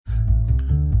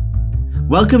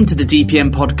Welcome to the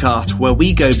DPM podcast, where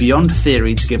we go beyond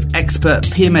theory to give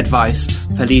expert PM advice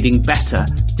for leading better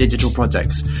digital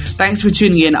projects. Thanks for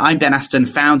tuning in. I'm Ben Aston,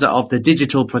 founder of the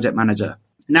Digital Project Manager.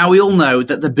 Now, we all know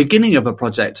that the beginning of a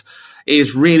project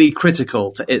is really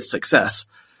critical to its success,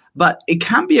 but it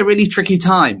can be a really tricky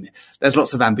time. There's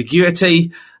lots of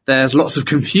ambiguity, there's lots of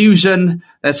confusion,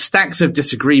 there's stacks of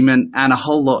disagreement, and a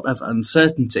whole lot of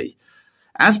uncertainty.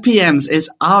 As PMs, it's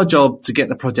our job to get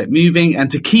the project moving and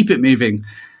to keep it moving,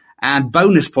 and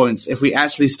bonus points if we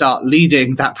actually start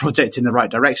leading that project in the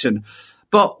right direction.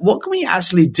 But what can we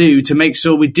actually do to make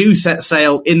sure we do set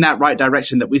sail in that right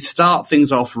direction, that we start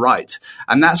things off right?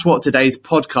 And that's what today's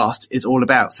podcast is all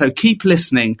about. So keep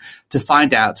listening to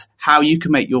find out how you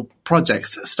can make your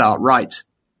projects start right.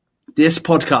 This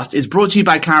podcast is brought to you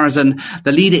by Clarizen,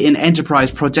 the leader in enterprise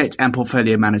project and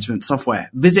portfolio management software.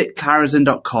 Visit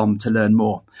clarizen.com to learn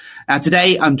more. Now,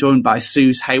 today I'm joined by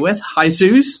Suze Haworth. Hi,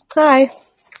 Suze. Hi.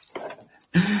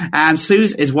 And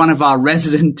Suze is one of our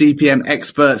resident DPM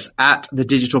experts at the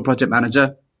Digital Project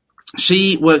Manager.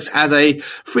 She works as a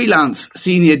freelance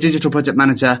senior digital project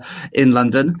manager in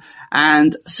London.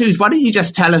 And Suze, why don't you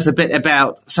just tell us a bit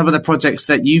about some of the projects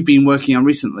that you've been working on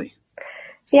recently?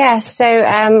 Yeah, so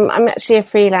I'm actually a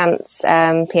freelance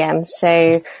PM.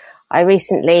 So I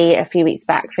recently, a few weeks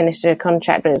back, finished a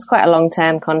contract, but it was quite a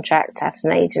long-term contract at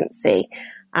an agency.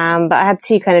 But I had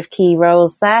two kind of key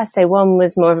roles there. So one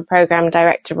was more of a program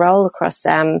director role across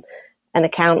an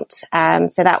account.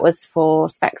 So that was for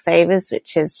Specsavers,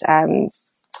 which is a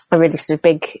really sort of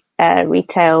big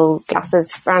retail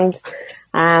glasses brand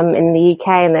in the UK,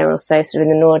 and they're also sort of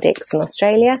in the Nordics and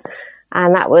Australia.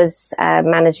 And that was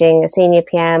managing a senior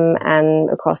PM and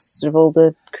across sort of all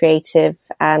the creative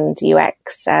and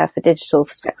UX for digital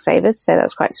for Specsavers. So that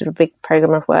was quite sort of big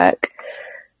program of work.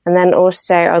 And then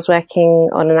also I was working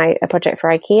on a project for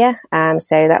IKEA.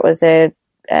 So that was a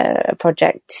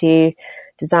project to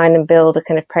design and build a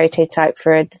kind of prototype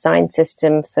for a design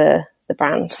system for the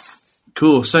brand.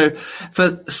 Cool. So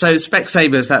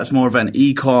Specsavers, that's more of an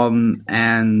e-com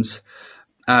and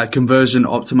conversion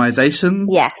optimization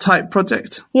type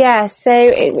project? Yeah, so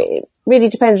it really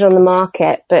depends on the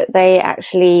market, but they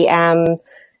actually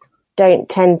don't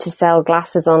tend to sell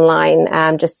glasses online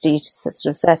just due to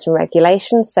sort of certain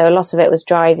regulations. So a lot of it was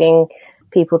driving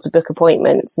people to book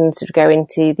appointments and sort of go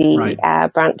into the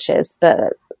branches.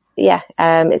 But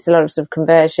it's a lot of sort of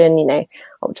conversion,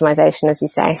 optimization, as you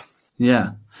say.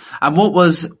 Yeah. And what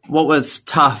was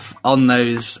tough on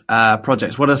those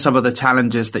projects? What are some of the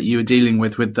challenges that you were dealing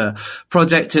with the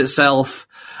project itself,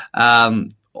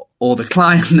 or the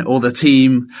client or the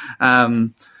team?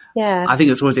 I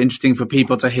think it's always interesting for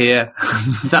people to hear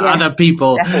that other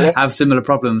people have similar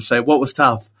problems. So what was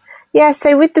tough? Yeah,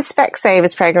 so with the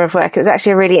Specsavers program of work, it was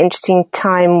actually a really interesting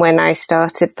time when I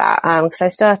started that, because I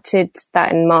started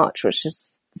that in March, which was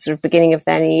sort of beginning of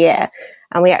the new year.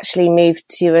 And we actually moved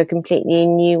to a completely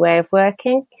new way of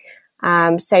working.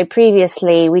 So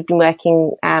previously we'd been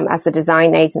working as a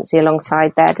design agency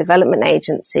alongside their development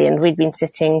agency, and we'd been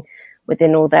sitting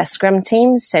within all their Scrum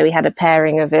teams. So we had a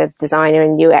pairing of a designer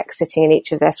and UX sitting in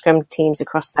each of their Scrum teams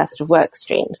across their sort of work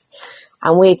streams.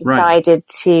 And we decided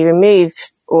to remove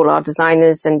all our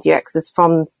designers and UXers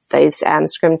from those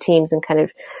Scrum teams and kind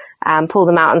of pull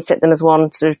them out and sit them as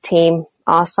one sort of team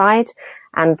our side.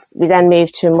 And we then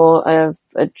moved to more of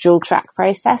a dual track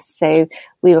process. So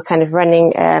we were kind of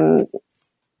running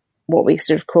what we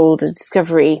sort of called a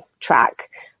discovery track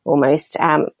almost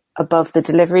above the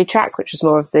delivery track, which was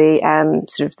more of the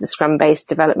sort of the Scrum based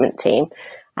development team.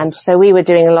 And so we were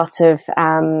doing a lot of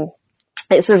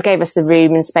it sort of gave us the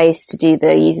room and space to do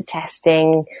the user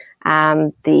testing,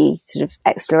 the sort of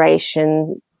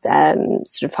exploration,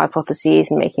 sort of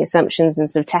hypotheses and making assumptions and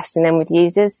sort of testing them with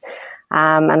users.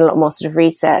 And a lot more sort of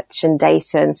research and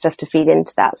data and stuff to feed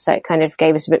into that. So it kind of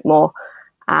gave us a bit more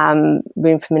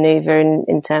room for maneuver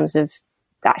in terms of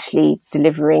actually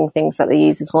delivering things that the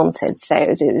users wanted. So it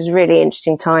was a really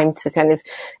interesting time to kind of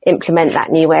implement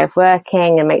that new way of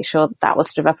working and make sure that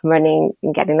was sort of up and running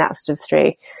and getting that sort of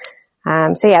through.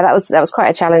 That was quite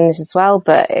a challenge as well,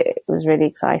 but it was really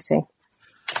exciting.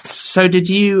 So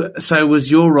was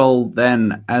your role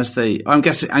then as I'm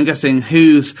guessing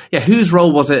whose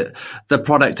role was it, the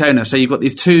product owner? So you've got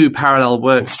these two parallel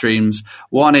work streams.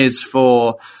 One is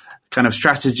for kind of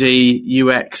strategy,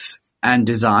 UX and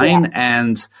design.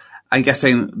 And I'm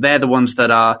guessing they're the ones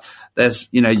that there's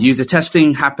user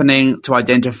testing happening to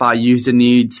identify user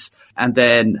needs. And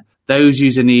then those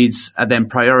user needs are then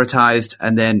prioritized,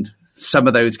 and then some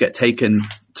of those get taken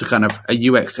to kind of a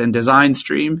UX and design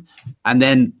stream, and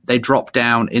then they drop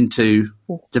down into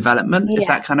development. Is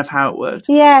that kind of how it worked?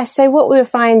 Yeah. So what we were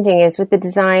finding is with the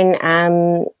design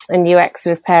and UX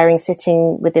sort of pairing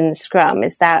sitting within the Scrum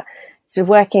is that sort of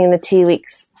working in the 2-week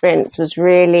sprints was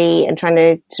really, and trying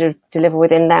to sort of deliver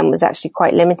within them was actually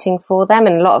quite limiting for them.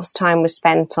 And a lot of time was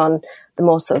spent on the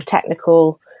more sort of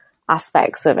technical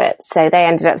aspects of it. So they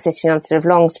ended up sitting on sort of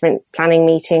long sprint planning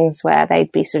meetings where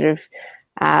they'd be sort of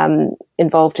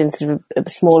involved in sort of a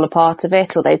smaller part of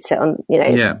it, or they'd sit on,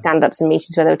 stand-ups and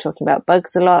meetings where they were talking about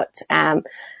bugs a lot,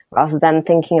 rather than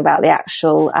thinking about the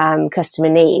actual customer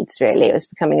needs. Really, it was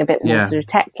becoming a bit more sort of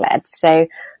tech-led. So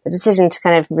the decision to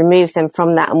kind of remove them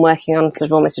from that and working on sort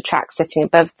of almost a track sitting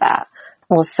above that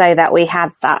was so that we had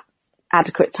that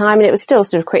adequate time, and it was still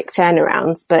sort of quick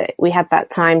turnarounds, but we had that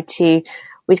time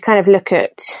we'd kind of look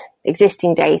at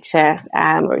existing data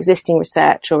or existing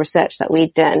research or research that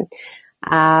we'd done.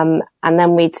 And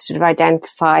then we'd sort of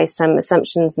identify some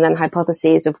assumptions and then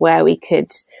hypotheses of where we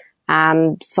could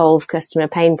solve customer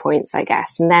pain points, I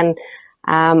guess. And then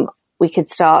we could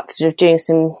start sort of doing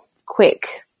some quick,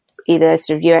 either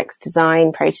sort of UX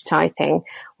design, prototyping,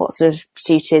 what sort of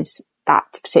suited that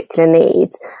particular need,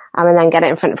 and then get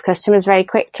it in front of customers very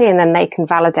quickly, and then they can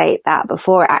validate that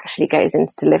before it actually goes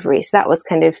into delivery. So that was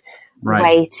kind of a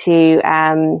way to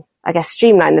I guess,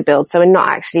 streamline the build. So we're not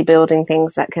actually building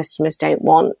things that customers don't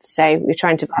want. So we're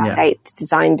trying to validate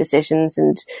design decisions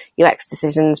and UX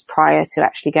decisions prior to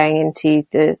actually going into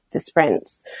the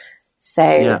sprints.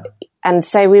 So, and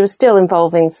so we were still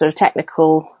involving sort of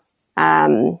technical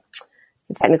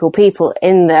people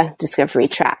in the discovery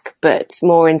track, but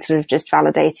more in sort of just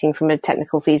validating from a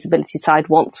technical feasibility side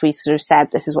once we sort of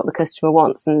said this is what the customer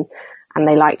wants and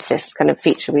they like this kind of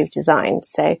feature we've designed.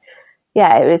 So,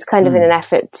 yeah, it was kind of in an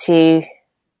effort to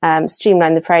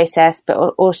streamline the process, but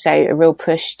also a real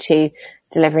push to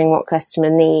delivering what customer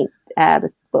need,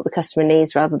 what the customer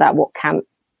needs, rather than what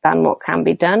can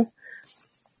be done.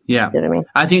 Yeah, you know what I mean?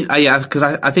 I think because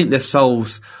I think this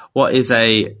solves what is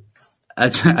a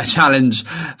challenge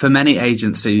for many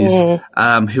agencies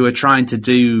who are trying to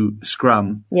do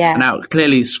Scrum. Yeah. Now,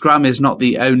 clearly, Scrum is not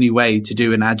the only way to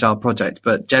do an agile project,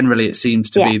 but generally it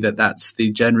seems to be that that's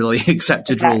the generally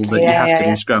accepted rule that you have to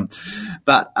do Scrum.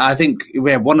 But I think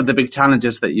one of the big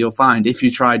challenges that you'll find if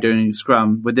you try doing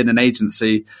Scrum within an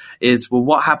agency is, well,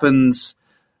 what happens?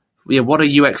 What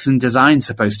are UX and design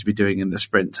supposed to be doing in the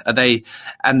sprint? Are they?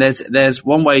 And there's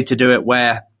one way to do it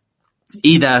where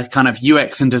either kind of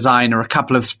UX and design are a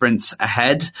couple of sprints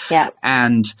ahead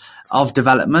and of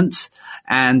development.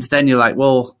 And then you're like,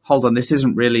 well, hold on, this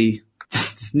isn't really,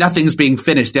 nothing's being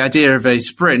finished. The idea of a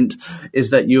sprint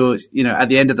is that you're, at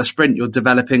the end of the sprint, you're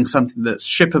developing something that's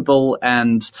shippable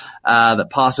and that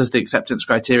passes the acceptance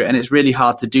criteria. And it's really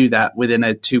hard to do that within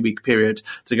a 2-week period,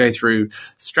 to go through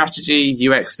strategy,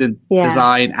 UX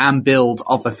design and build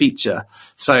of a feature.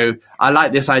 So I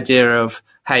like this idea of,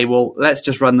 hey, well, let's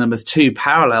just run them as 2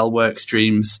 parallel work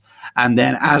streams. And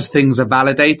then as things are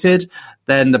validated,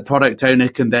 then the product owner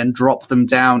can then drop them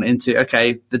down into,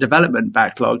 the development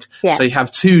backlog. Yeah. So you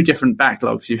have 2 different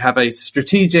backlogs. You have a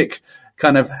strategic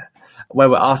kind of where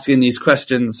we're asking these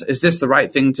questions, is this the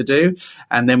right thing to do?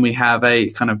 And then we have a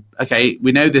kind of,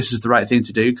 we know this is the right thing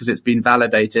to do because it's been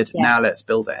validated. Yeah. Now let's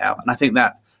build it out. And I think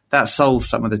that solves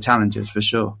some of the challenges for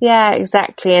sure. Yeah,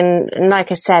 exactly. And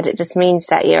like I said, it just means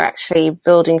that you're actually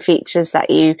building features that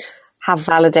you have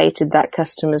validated that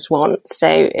customers want. So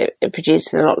it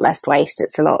produces a lot less waste.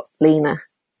 It's a lot leaner,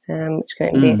 which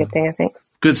can be a good thing, I think.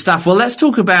 Good stuff. Well, let's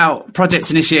talk about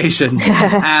project initiation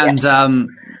and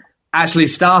actually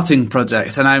starting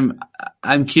projects. And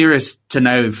I'm curious to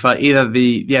know for either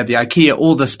the IKEA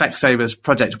or the Specsavers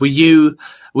project, were you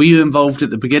involved at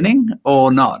the beginning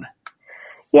or not?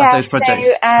 Yeah, so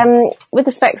with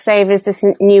the Specsavers, this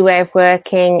new way of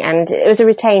working, and it was a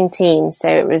retained team, so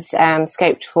it was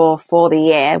scoped for the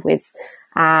year with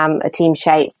a team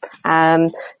shape.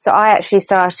 So I actually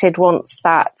started once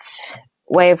that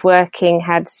way of working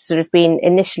had sort of been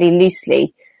initially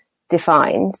loosely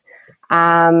defined,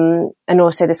 and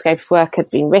also the scope of work had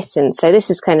been written. So this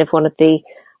is kind of one of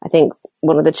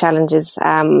the challenges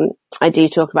I do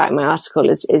talk about in my article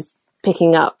is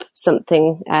picking up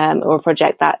something or a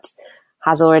project that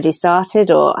has already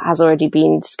started or has already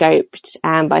been scoped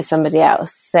by somebody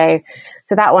else. So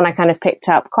that one I kind of picked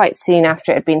up quite soon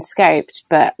after it had been scoped,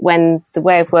 but when the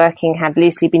way of working had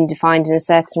loosely been defined in a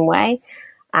certain way,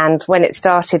 and when it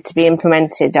started to be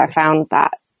implemented, I found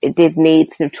that it did need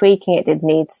sort of tweaking, it did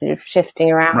need sort of shifting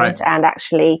around, and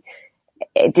actually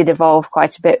it did evolve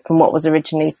quite a bit from what was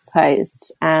originally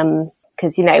proposed.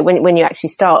 Because, when you actually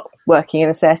start working in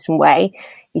a certain way,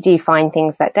 you do find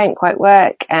things that don't quite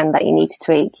work and that you need to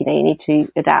tweak, you need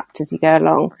to adapt as you go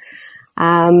along.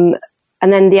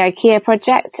 And then the IKEA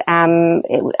project,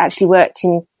 it actually worked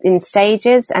in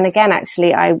stages. And again,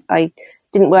 actually, I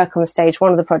didn't work on the stage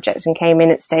one of the projects and came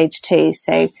in at stage 2.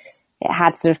 So it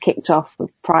had sort of kicked off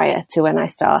prior to when I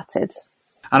started.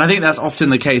 And I think that's often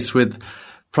the case with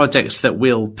projects that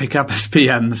we'll pick up as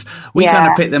PMs. We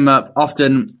kind of pick them up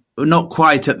often not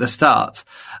quite at the start.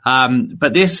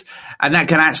 But that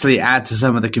can actually add to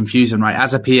some of the confusion, right?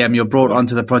 As a PM, you're brought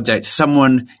onto the project.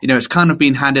 Someone, it's kind of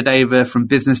been handed over from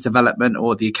business development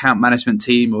or the account management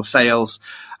team or sales,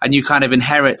 and you kind of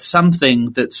inherit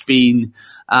something that's been,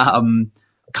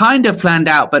 kind of planned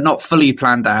out, but not fully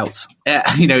planned out.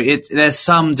 There's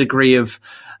some degree of,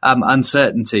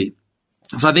 uncertainty.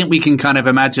 So I think we can kind of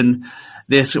imagine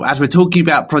this as we're talking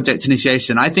about project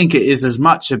initiation. I think it is as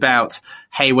much about,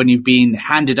 hey, when you've been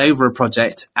handed over a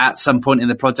project at some point in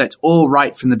the project or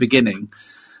right from the beginning.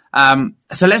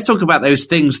 So let's talk about those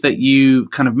things that you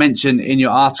kind of mentioned in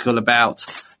your article about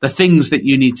the things that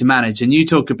you need to manage. And you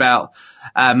talk about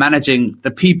managing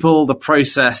the people, the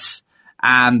process,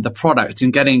 and the product,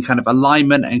 and getting kind of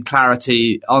alignment and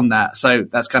clarity on that. So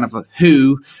that's kind of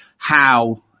who,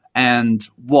 how, and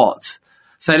what.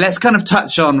 So let's kind of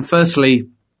touch on, firstly,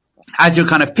 as you're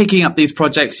kind of picking up these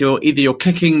projects, you're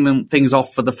kicking things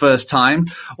off for the first time,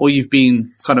 or you've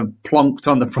been kind of plonked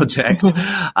on the project.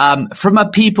 From a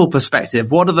people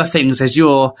perspective, what are the things as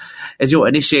you're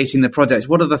initiating the project?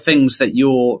 What are the things that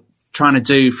you're trying to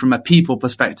do from a people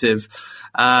perspective,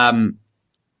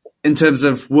 in terms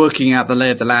of working out the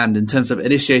lay of the land, in terms of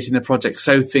initiating the project,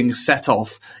 so things set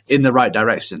off in the right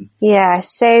direction? Yeah.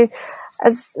 So,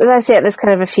 As I see it, there's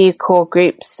kind of a few core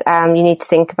groups you need to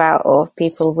think about, or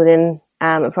people within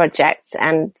a project.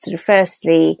 And sort of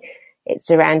firstly, it's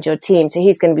around your team. So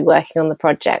who's going to be working on the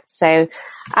project? So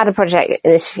at a project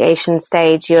initiation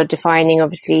stage, you're defining,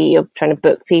 obviously, you're trying to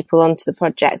book people onto the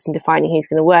project and defining who's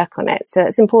going to work on it. So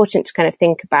it's important to kind of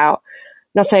think about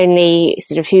not only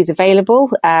sort of who's available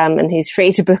and who's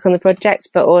free to book on the project,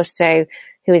 but also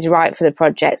who is right for the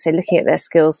project. So looking at their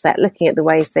skill set, looking at the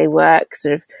ways they work,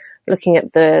 sort of looking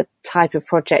at the type of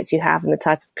project you have and the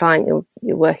type of client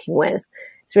you're working with.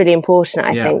 It's really important,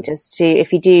 I think, just to,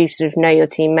 if you do sort of know your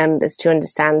team members, to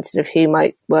understand sort of who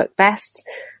might work best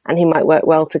and who might work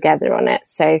well together on it.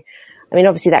 So, I mean,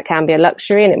 obviously that can be a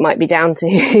luxury and it might be down to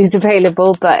who's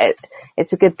available, but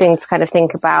it's a good thing to kind of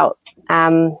think about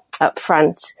up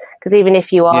front. Because even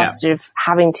if you are sort of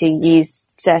having to use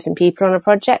certain people on a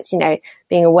project,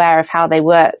 being aware of how they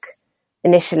work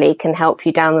initially can help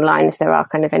you down the line if there are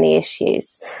kind of any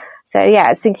issues. So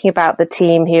it's thinking about the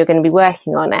team who are going to be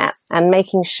working on it and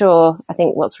making sure, I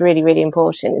think what's really, really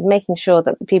important is making sure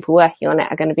that the people working on it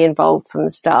are going to be involved from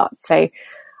the start. So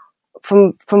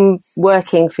from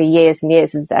working for years and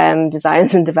years with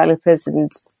designers and developers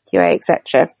and QA,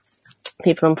 etc.,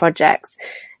 people on projects,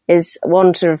 is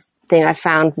one sort of thing I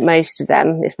found most of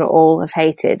them, if not all, have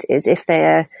hated, is if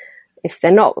they're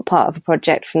not part of a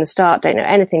project from the start, don't know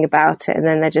anything about it, and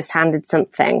then they're just handed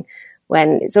something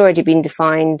when it's already been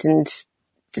defined and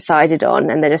decided on,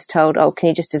 and they're just told, oh, can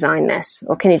you just design this?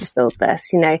 Or can you just build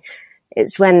this?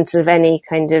 It's when sort of any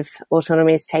kind of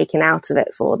autonomy is taken out of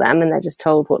it for them and they're just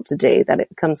told what to do that it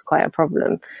becomes quite a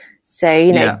problem.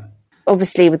 So,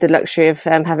 obviously with the luxury of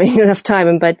having enough time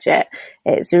and budget,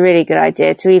 it's a really good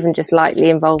idea to even just lightly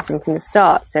involve them from the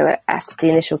start. So at the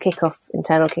initial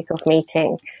internal kickoff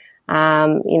meeting,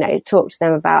 talk to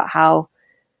them about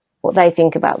what they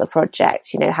think about the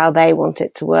project, how they want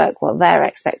it to work, what their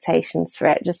expectations for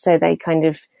it, just so they kind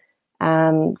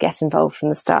of get involved from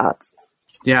the start.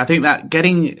 Yeah, I think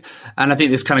and I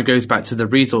think this kind of goes back to the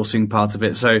resourcing part of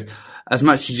it. So as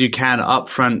much as you can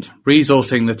upfront,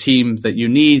 resourcing the team that you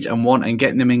need and want and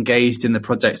getting them engaged in the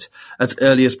project as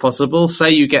early as possible.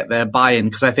 Say you get their buy-in,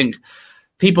 because I think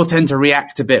people tend to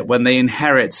react a bit when they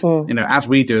inherit, as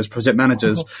we do as project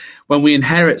managers, when we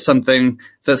inherit something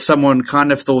that someone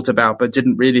kind of thought about but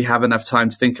didn't really have enough time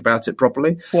to think about it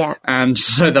properly. Yeah. And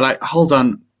so they're like, hold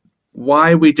on,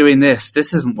 why are we doing this?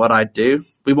 This isn't what I do.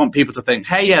 We want people to think,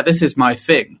 hey, yeah, this is my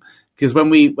thing. Because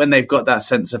when they've got that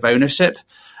sense of ownership,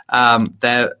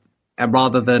 they're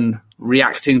rather than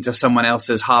reacting to someone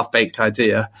else's half-baked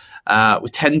idea, we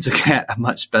tend to get a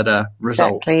much better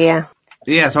result. Exactly, yeah.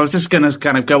 Yeah, so I was just going to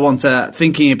kind of go on to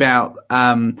thinking about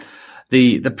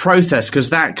the process,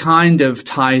 because that kind of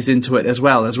ties into it as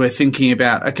well, as we're thinking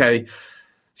about, okay,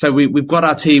 so we've got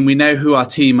our team, we know who our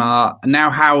team are, and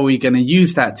now how are we going to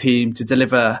use that team to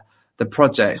deliver the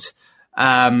project?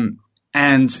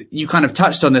 And you kind of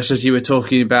touched on this as you were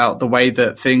talking about the way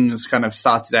that things kind of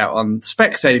started out on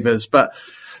Specsavers, but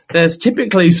there's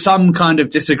typically some kind of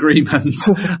disagreement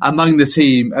among the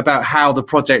team about how the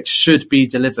project should be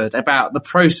delivered, about the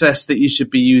process that you should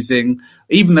be using,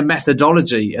 even the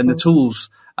methodology and the tools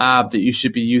that you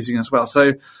should be using as well.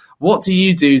 So what do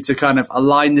you do to kind of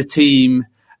align the team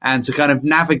and to kind of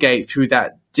navigate through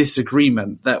that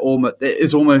disagreement that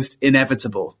is almost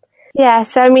inevitable? Yeah,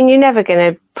 so I mean, you're never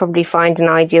going to probably find an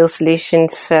ideal solution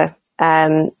for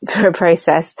a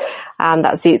process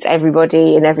that suits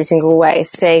everybody in every single way.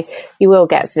 So you will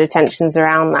get sort of tensions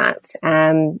around that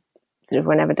sort of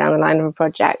whenever down the line of a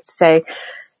project. So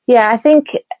yeah, I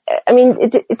think, I mean,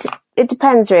 it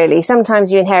depends really.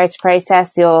 Sometimes you inherit a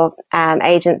process, your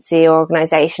agency or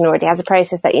organisation already has a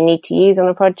process that you need to use on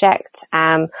a project,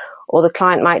 or the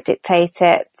client might dictate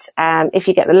it. If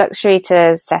you get the luxury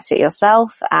to set it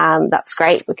yourself, that's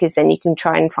great, because then you can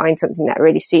try and find something that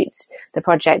really suits the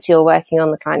project you're working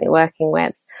on, the client you're working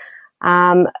with.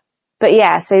 But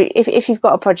yeah, so if you've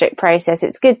got a project process,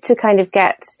 it's good to kind of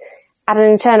get at an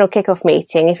internal kickoff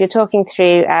meeting. If you're talking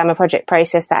through a project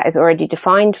process that is already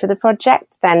defined for the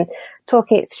project, then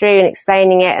talking it through and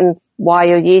explaining it and why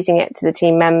you're using it to the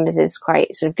team members is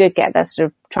quite sort of good.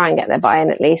 Try and get their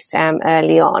buy-in at least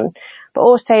early on. But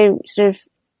also sort of,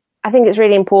 I think it's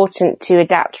really important to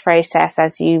adapt process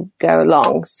as you go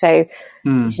along. So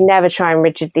you should never try and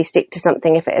rigidly stick to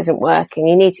something if it isn't working.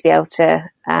 You need to be able to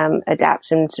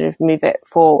adapt and sort of move it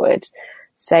forward.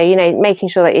 So, you know, making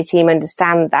sure that your team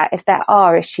understand that if there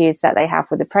are issues that they have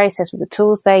with the process, with the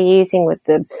tools they're using, with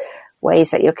the ways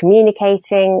that you're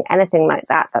communicating, anything like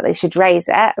that, that they should raise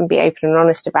it and be open and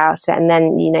honest about it. And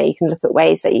then, you know, you can look at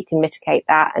ways that you can mitigate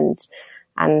that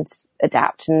and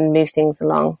adapt and move things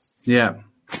along. Yeah.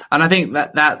 And I think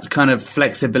that kind of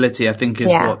flexibility, I think,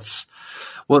 is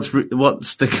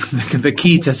what's the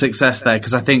key to success there.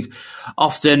 Because I think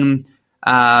often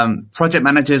project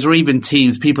managers or even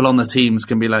teams, people on the teams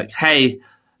can be like, hey,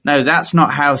 no, that's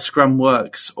not how Scrum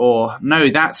works, or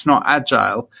no, that's not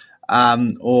Agile,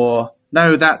 or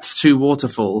no, that's too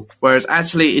waterfall. Whereas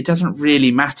actually it doesn't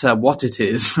really matter what it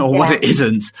is or what it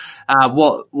isn't.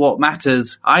 What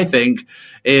matters, I think,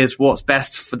 is what's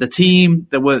best for the team,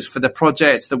 that works for the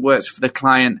project, that works for the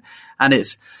client. And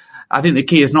I think the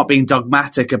key is not being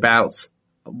dogmatic about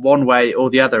one way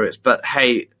or the other. But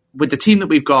hey, with the team that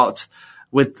we've got,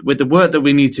 with the work that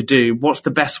we need to do, what's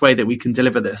the best way that we can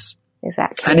deliver this?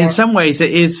 Exactly. And in some ways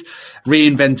it is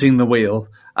reinventing the wheel.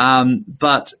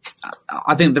 But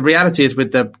I think the reality is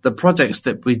with the projects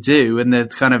that we do, and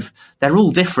they're all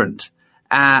different.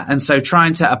 And so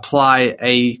trying to apply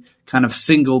a kind of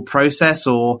single process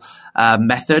or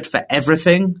method for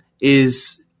everything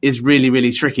is really,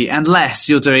 really tricky, unless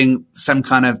you're doing some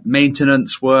kind of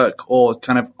maintenance work or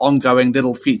kind of ongoing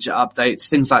little feature updates,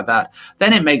 things like that.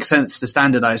 Then it makes sense to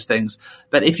standardize things.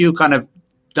 But if you kind of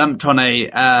dumped on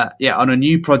a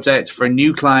new project for a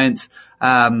new client,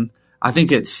 I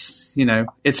think it's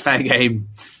fair game.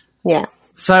 Yeah.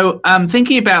 So,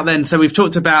 thinking about then, so we've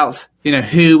talked about,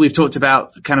 we've talked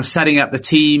about kind of setting up the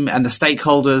team and the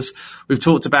stakeholders. We've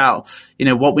talked about,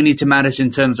 what we need to manage in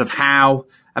terms of how,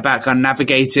 about kind of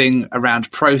navigating around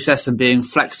process and being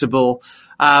flexible.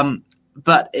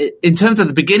 But in terms of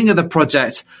the beginning of the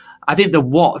project, I think the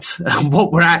what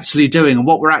we're actually doing and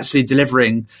what we're actually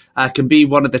delivering, can be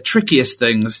one of the trickiest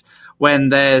things when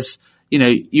there's,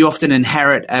 you often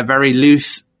inherit a very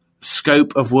loose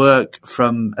scope of work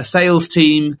from a sales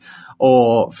team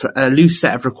or a loose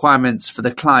set of requirements for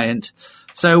the client.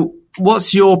 So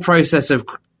what's your process of,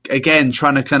 again,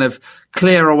 trying to kind of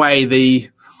clear away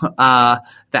the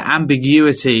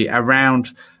ambiguity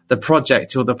around the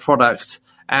project or the product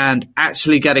and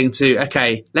actually getting to,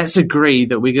 okay, let's agree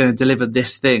that we're going to deliver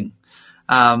this thing.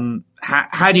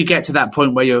 How do you get to that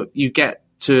point where you get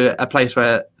to a place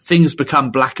where things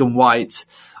become black and white,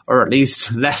 or at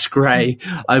least less grey,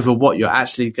 over what you're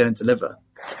actually going to deliver?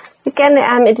 Again,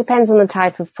 it depends on the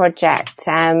type of project.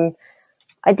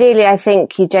 Ideally, I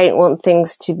think you don't want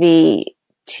things to be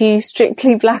too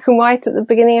strictly black and white at the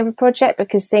beginning of a project,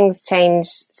 because things change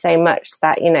so much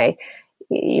that,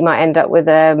 you might end up with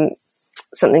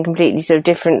something completely sort of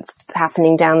different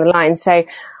happening down the line. So,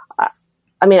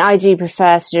 I do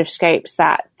prefer sort of scopes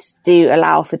that do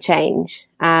allow for change,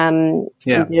 and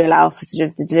do allow for sort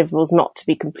of the deliverables not to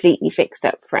be completely fixed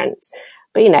up front.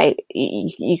 But,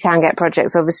 you can get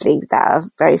projects obviously that are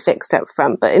very fixed up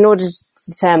front, but in order to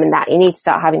determine that, you need to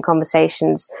start having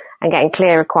conversations and getting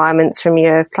clear requirements from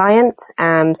your client.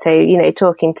 So,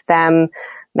 talking to them,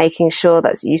 making sure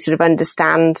that you sort of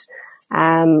understand,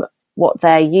 what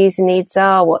their user needs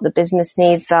are, what the business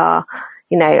needs are,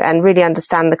 and really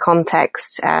understand the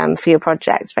context, for your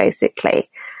project, basically.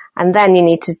 And then you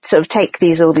need to sort of take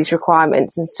all these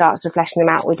requirements and start sort of fleshing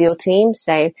them out with your team.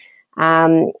 So,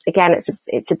 again,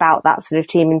 it's about that sort of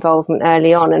team involvement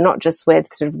early on, and not just with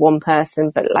sort of one person,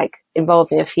 but like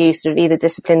involving a few sort of either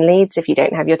discipline leads if you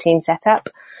don't have your team set up,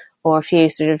 or a few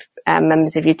sort of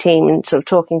members of your team, and sort of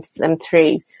talking to them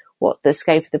through what the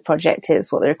scope of the project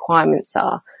is, what the requirements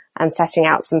are, and setting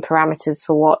out some parameters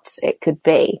for what it could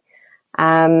be.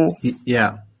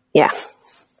 Yeah.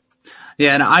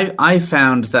 And I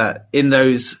found that in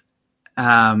those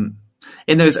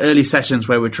early sessions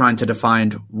where we're trying to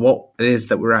define what it is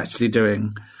that we're actually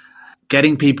doing,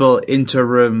 getting people into a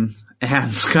room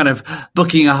and kind of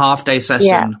booking a half-day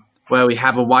session where we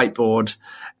have a whiteboard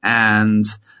and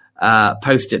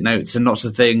post-it notes and lots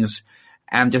of things,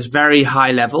 and just very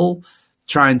high level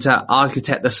trying to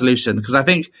architect the solution. Because I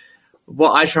think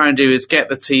what I try and do is get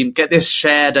the team, get this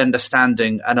shared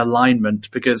understanding and alignment,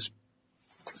 because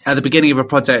at the beginning of a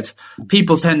project,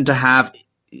 people tend to have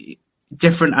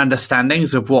different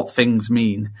understandings of what things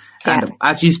mean. Yeah. And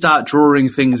as you start drawing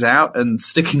things out and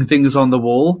sticking things on the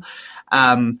wall,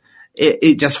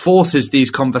 it just forces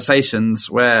these conversations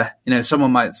where,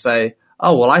 someone might say,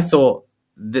 oh, well, I thought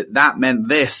that meant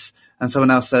this. And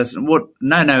someone else says, well,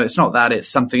 no, it's not that, it's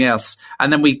something else.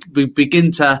 And then we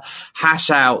begin to hash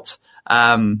out,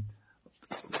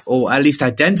 or at least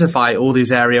identify all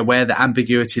these areas where the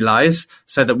ambiguity lies,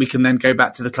 so that we can then go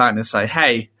back to the client and say,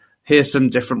 hey, here's some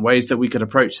different ways that we could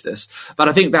approach this. But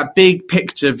I think that big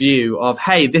picture view of,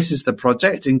 hey, this is the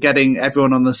project, and getting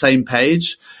everyone on the same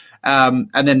page, and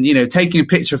then, taking a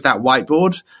picture of that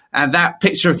whiteboard, and that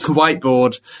picture of the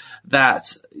whiteboard,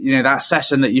 that, that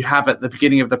session that you have at the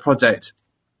beginning of the project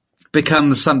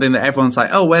becomes something that everyone's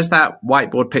like, oh, where's that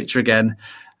whiteboard picture again?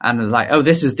 And it's like, oh,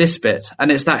 this is this bit.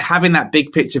 And it's like having that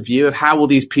big picture view of how all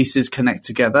these pieces connect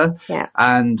together,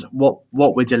 and what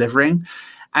we're delivering,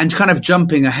 and kind of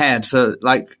jumping ahead. So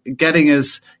like getting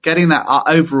that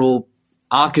overall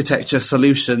architecture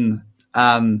solution,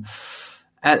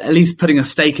 at least putting a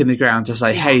stake in the ground to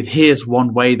say, hey, here's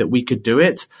one way that we could do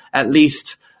it, at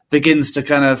least begins to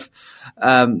kind of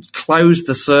close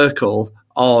the circle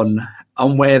on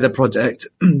where the project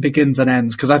begins and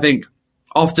ends. Because I think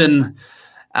often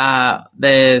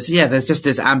there's just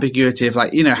this ambiguity of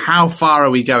like, how far are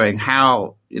we going?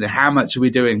 How much are we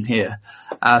doing here?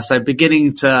 So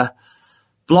beginning to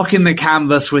block in the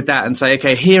canvas with that and say,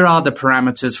 okay, here are the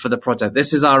parameters for the project.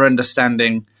 This is our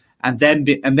understanding. And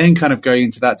then kind of going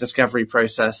into that discovery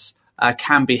process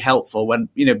can be helpful when,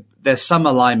 there's some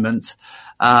alignment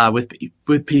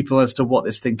with people as to what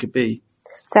this thing could be.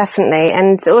 Definitely.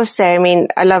 And also,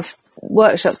 I love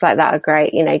workshops like that are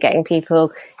great, getting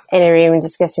people in a room and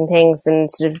discussing things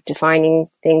and sort of defining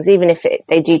things, even if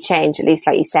they do change, at least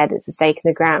like you said, it's a stake in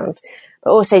the ground.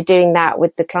 But also doing that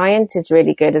with the client is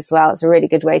really good as well. It's a really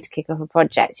good way to kick off a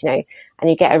project, and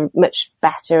you get a much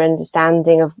better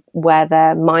understanding of where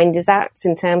their mind is at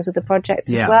in terms of the project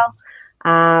as well.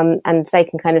 And they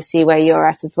can kind of see where you're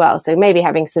at as well. So maybe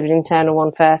having sort of an internal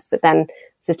one first, but then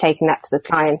sort of taking that to the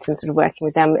client and sort of working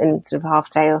with them in sort of a half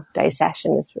day or day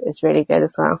session is really good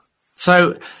as well.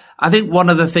 So I think one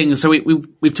of the things, so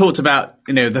we've talked about,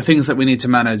 the things that we need to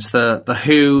manage, the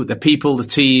who, the people, the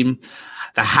team,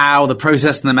 the how, the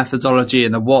process and the methodology,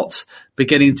 and the what,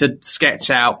 beginning to sketch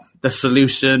out the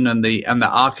solution and the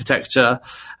architecture.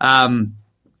 And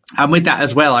with that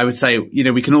as well, I would say,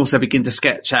 we can also begin to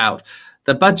sketch out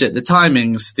the budget, the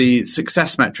timings, the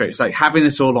success metrics, like having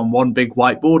this all on one big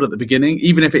whiteboard at the beginning,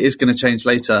 even if it is going to change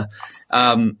later,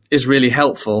 is really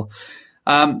helpful.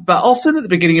 But often at the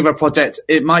beginning of a project,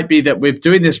 it might be that we're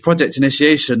doing this project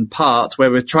initiation part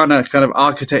where we're trying to kind of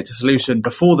architect a solution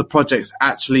before the project's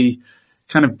actually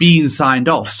kind of being signed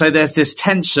off. So there's this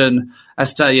tension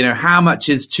as to, how much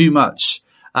is too much,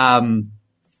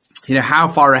 how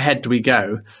far ahead do we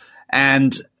go?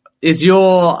 And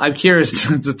I'm curious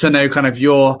to know kind of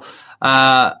your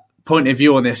point of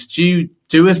view on this. Do you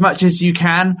do as much as you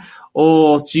can,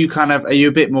 or are you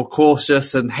a bit more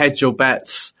cautious and hedge your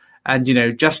bets and,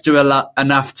 just do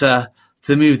enough to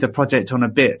move the project on a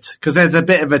bit? Because there's a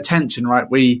bit of a tension, right?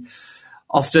 We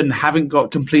often haven't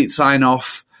got complete sign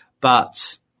off,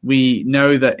 but we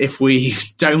know that if we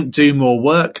don't do more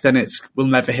work, then we'll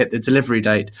never hit the delivery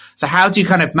date. So how do you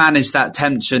kind of manage that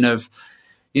tension of,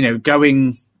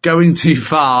 going too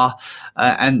far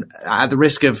and at the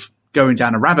risk of going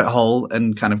down a rabbit hole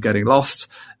and kind of getting lost,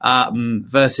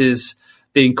 versus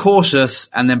being cautious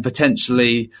and then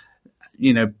potentially,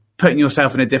 putting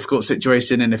yourself in a difficult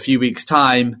situation in a few weeks'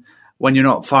 time when you're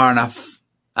not far enough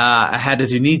ahead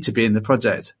as you need to be in the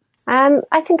project?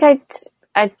 I think I'd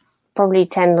probably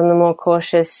tend on the more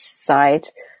cautious side.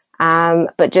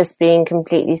 But just being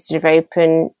completely sort of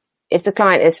open. If the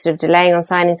client is sort of delaying on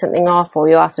signing something off, or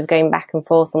you are sort of going back and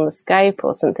forth on the scope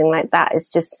or something like that, it's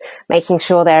just making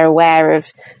sure they're aware of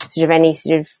sort of any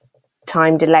sort of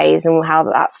time delays and how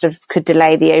that sort of could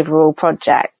delay the overall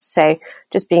project. So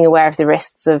just being aware of the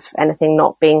risks of anything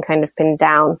not being kind of pinned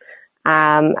down,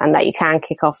 and that you can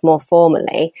kick off more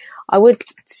formally. I would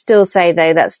still say,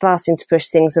 though, that starting to push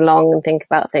things along and think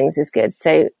about things is good.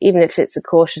 So even if it's a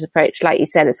cautious approach, like you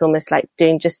said, it's almost like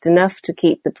doing just enough to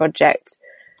keep the project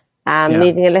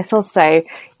moving a little. So,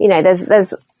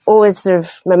 there's always sort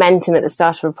of momentum at the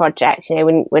start of a project,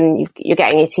 when you're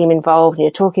getting your team involved and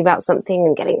you're talking about something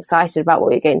and getting excited about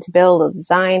what you're going to build or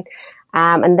design.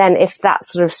 And then if that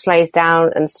sort of slows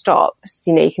down and stops,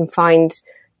 you can find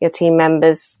your team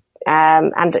members,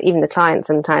 and even the clients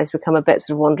sometimes become a bit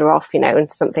sort of wander off, into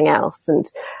something else, and,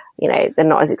 they're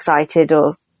not as excited,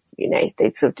 or, they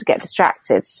sort of get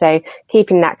distracted. So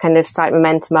keeping that kind of slight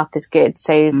momentum up is good.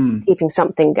 So keeping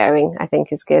something going, I think,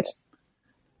 is good.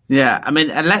 Yeah, I mean,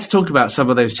 and let's talk about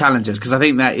some of those challenges, because I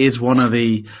think that is one of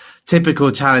the typical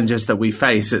challenges that we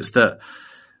face. It's that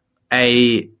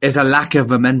is a lack of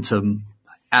momentum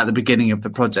at the beginning of the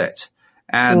project.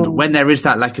 And when there is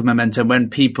that lack of momentum,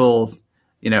 when people,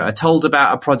 are told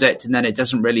about a project and then it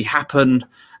doesn't really happen,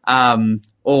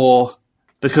 or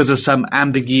because of some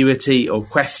ambiguity or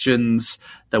questions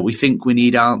that we think we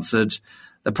need answered,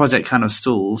 the project kind of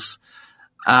stalls.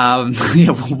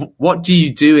 What do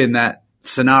you do in that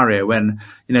scenario when,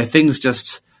 things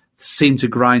just seem to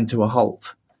grind to a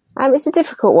halt? It's a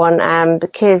difficult one,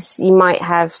 because you might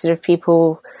have sort of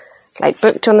people like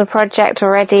booked on the project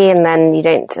already, and then you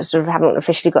haven't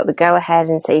officially got the go ahead,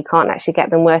 and so you can't actually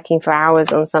get them working for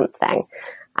hours on something.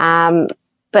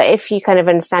 But if you kind of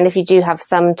understand, if you do have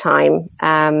some time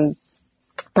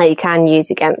that you can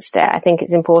use against it, I think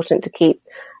it's important to keep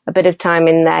a bit of time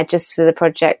in there just for the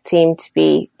project team to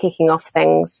be kicking off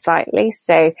things slightly.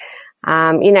 So,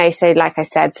 so like I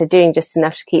said, so doing just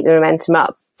enough to keep the momentum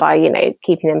up by,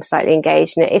 keeping them slightly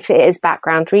engaged. And if it is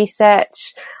background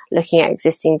research, looking at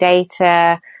existing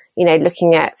data,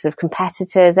 looking at sort of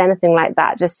competitors, anything like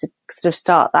that, just to sort of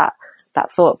start that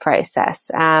thought process,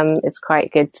 is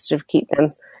quite good to sort of keep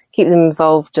them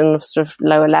involved on a sort of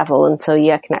lower level until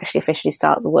you can actually officially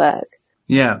start the work.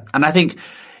 Yeah. And I think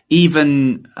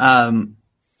even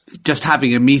just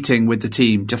having a meeting with the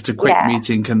team, just a quick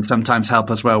meeting, can sometimes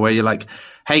help as well, where you're like,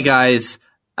 hey guys,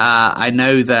 I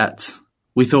know that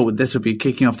we thought this would be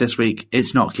kicking off this week.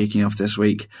 It's not kicking off this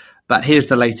week, but here's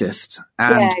the latest.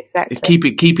 And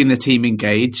exactly. keeping the team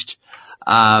engaged,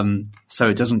 so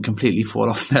it doesn't completely fall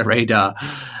off their radar.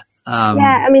 There's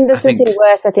nothing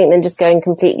worse, I think, than just going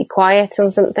completely quiet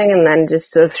on something and then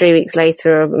just sort of 3 weeks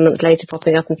later or a month later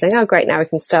popping up and saying, oh, great, now we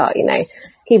can start,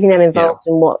 keeping them involved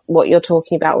in what you're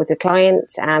talking about with the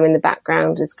client, in the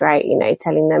background is great,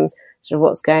 telling them sort of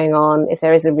what's going on, if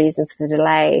there is a reason for the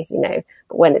delay,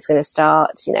 when it's going to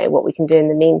start, what we can do in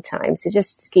the meantime. So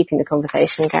just keeping the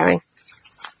conversation going.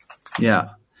 Yeah.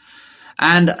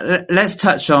 And let's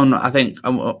touch on, I think,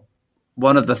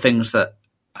 one of the things that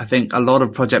I think a lot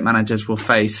of project managers will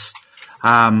face,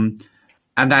 and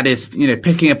that is,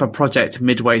 picking up a project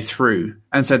midway through.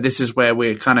 And so this is where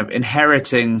we're kind of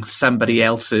inheriting somebody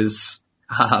else's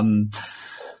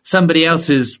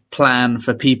plan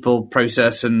for people,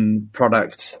 process, and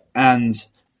product,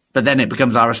 but then it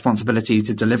becomes our responsibility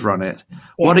to deliver on it. Yeah.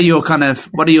 What are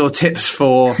your tips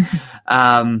for,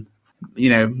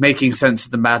 making sense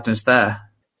of the madness there?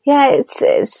 Yeah,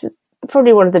 it's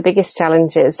probably one of the biggest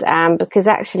challenges, because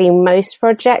actually most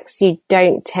projects you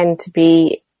don't tend to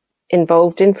be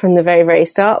involved in from the very, very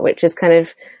start, which is kind of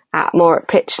more at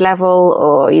pitch level,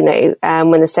 or,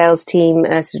 when the sales team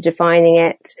are sort of defining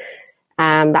it,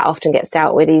 that often gets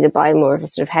dealt with either by more of a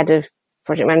sort of head of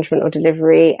project management or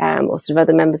delivery, or sort of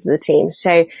other members of the team.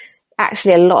 So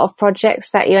actually a lot of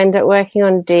projects that you end up working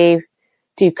on do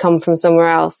come from somewhere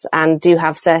else and do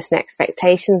have certain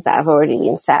expectations that have already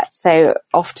been set. So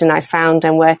often I found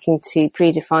I'm working to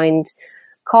predefined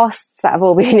costs that have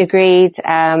all been agreed,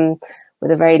 with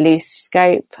a very loose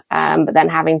scope, but then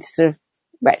having to sort of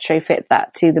retrofit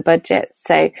that to the budget.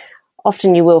 So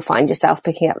often you will find yourself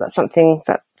picking up something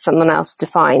that someone else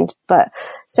defined. But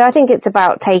so I think it's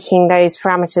about taking those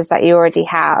parameters that you already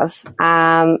have,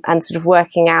 and sort of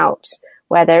working out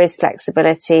where there is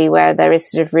flexibility, where there is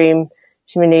sort of room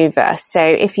to maneuver. So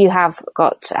if you have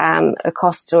got a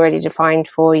cost already defined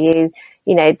for you,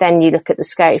 then you look at the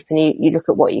scope and you look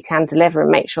at what you can deliver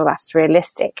and make sure that's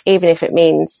realistic, even if it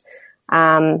means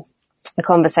a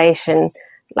conversation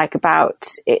like about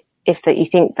it, if that you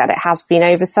think that it has been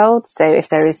oversold. So if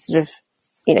there is sort of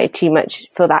too much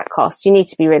for that cost. You need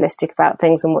to be realistic about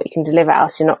things and what you can deliver,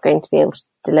 else you're not going to be able to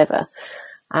deliver.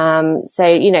 So,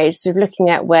 sort of looking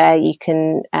at where you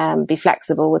can be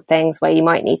flexible with things, where you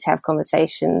might need to have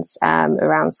conversations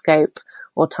around scope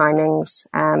or timings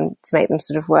to make them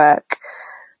sort of work.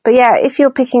 But yeah, if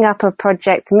you're picking up a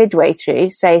project midway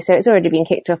through, so it's already been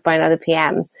kicked off by another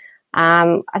PM,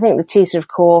 I think the two sort of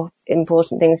core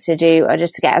important things to do are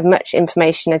just to get as much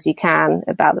information as you can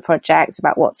about the project,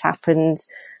 about what's happened,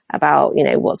 about,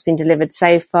 what's been delivered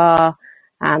so far,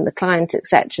 the client,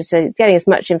 etc. So getting as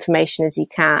much information as you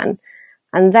can,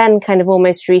 and then kind of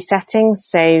almost resetting.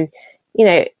 So,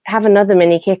 have another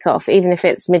mini kickoff, even if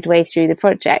it's midway through the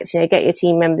project, get your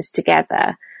team members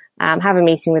together, have a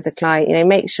meeting with the client,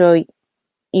 make sure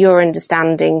you're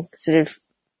understanding sort of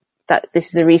that this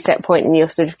is a reset point and you're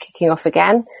sort of kicking off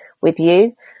again with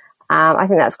you. I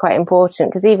think that's quite important,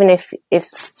 because even if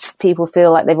people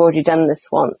feel like they've already done this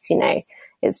once,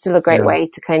 it's still a great way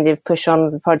to kind of push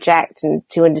on the project and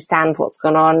to understand what's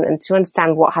gone on and to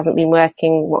understand what hasn't been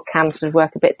working, what can sort of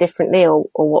work a bit differently, or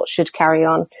what should carry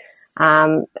on.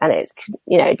 And it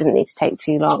doesn't need to take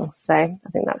too long. So I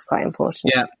think that's quite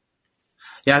important.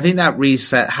 Yeah, I think that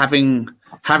reset, having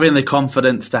the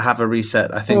confidence to have a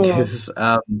reset, I think is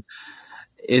a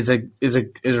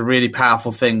really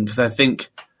powerful thing, because I think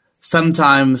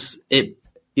sometimes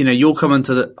you'll come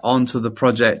onto the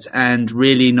project and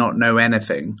really not know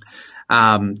anything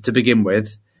to begin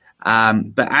with,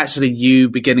 but actually you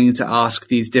beginning to ask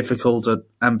these difficult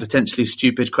and potentially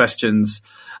stupid questions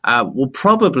will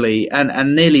probably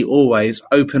and nearly always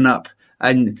open up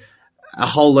a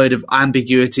whole load of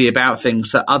ambiguity about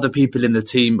things that other people in the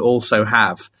team also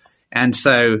have. And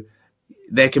so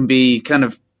there can be kind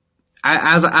of,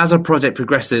 as a project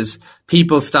progresses,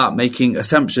 people start making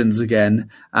assumptions again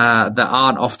that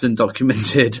aren't often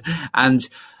documented. And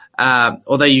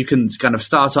although you can kind of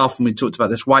start off, and we talked about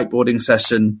this whiteboarding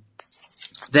session,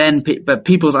 but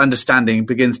people's understanding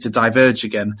begins to diverge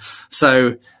again.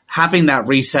 So having that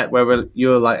reset where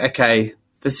you're like, okay,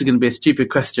 this is going to be a stupid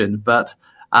question, but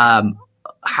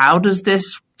how does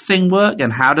this thing work,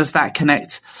 and how does that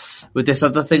connect with this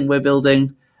other thing we're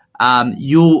building?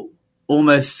 You'll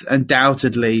almost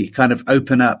undoubtedly kind of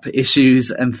open up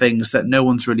issues and things that no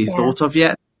one's really thought of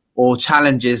yet, or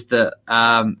challenges that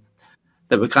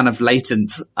were kind of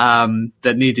latent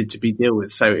that needed to be dealt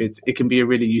with. So it can be a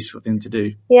really useful thing to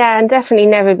do. Yeah, and definitely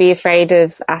never be afraid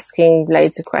of asking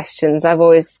loads of questions. I've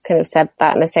always kind of said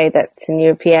that, and I say that to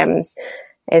newer PMs.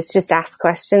 It's just ask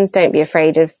questions. Don't be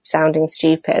afraid of sounding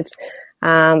stupid.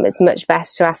 It's much better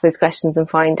to ask those questions and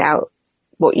find out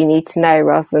what you need to know,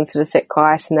 rather than sort of sit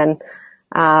quiet and then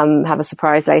have a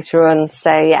surprise later on.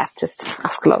 So yeah, just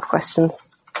ask a lot of questions.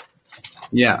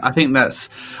 Yeah, I think that's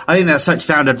such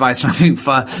sound advice. And I think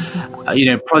for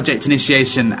project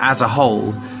initiation as a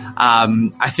whole,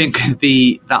 I think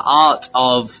the art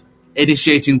of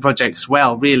initiating projects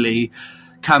well really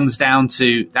comes down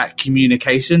to that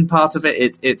communication part of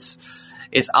it. It's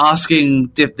asking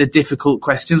the difficult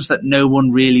questions that no one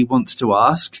really wants to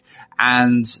ask,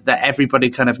 and that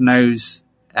everybody kind of knows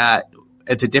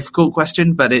it's a difficult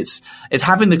question, but it's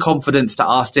having the confidence to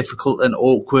ask difficult and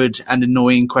awkward and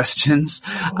annoying questions,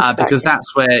 because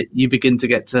that's where you begin to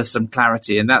get to some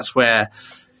clarity, and that's where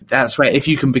if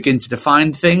you can begin to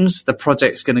define things, the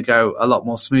project's going to go a lot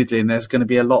more smoothly, and there's going to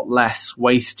be a lot less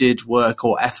wasted work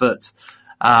or effort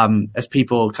as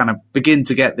people kind of begin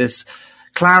to get this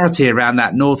clarity around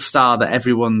that North Star that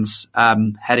everyone's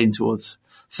heading towards.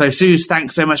 So, Suze,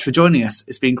 thanks so much for joining us.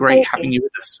 It's been great having you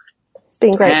with us. It's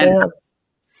been great being on.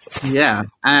 Yeah,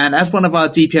 and as one of our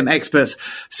DPM experts,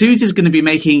 Suze is going to be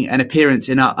making an appearance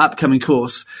in our upcoming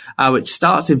course, which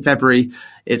starts in February.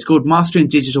 It's called Mastering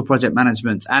Digital Project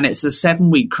Management, and it's a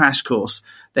 7-week crash course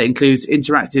that includes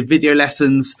interactive video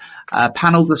lessons,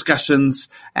 panel discussions,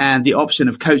 and the option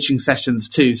of coaching sessions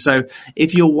too. So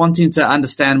if you're wanting to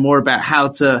understand more about how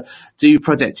to do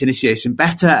project initiation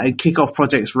better and kick off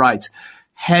projects right,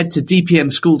 head to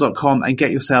dpmschool.com and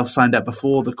get yourself signed up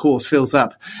before the course fills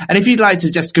up. And if you'd like to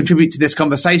just contribute to this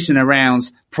conversation around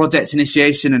project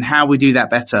initiation and how we do that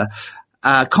better,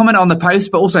 comment on the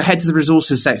post, but also head to the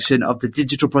resources section of the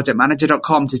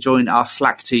digitalprojectmanager.com to join our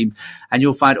Slack team. And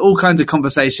you'll find all kinds of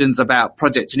conversations about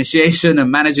project initiation and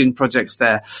managing projects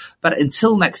there. But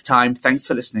until next time, thanks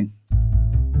for listening.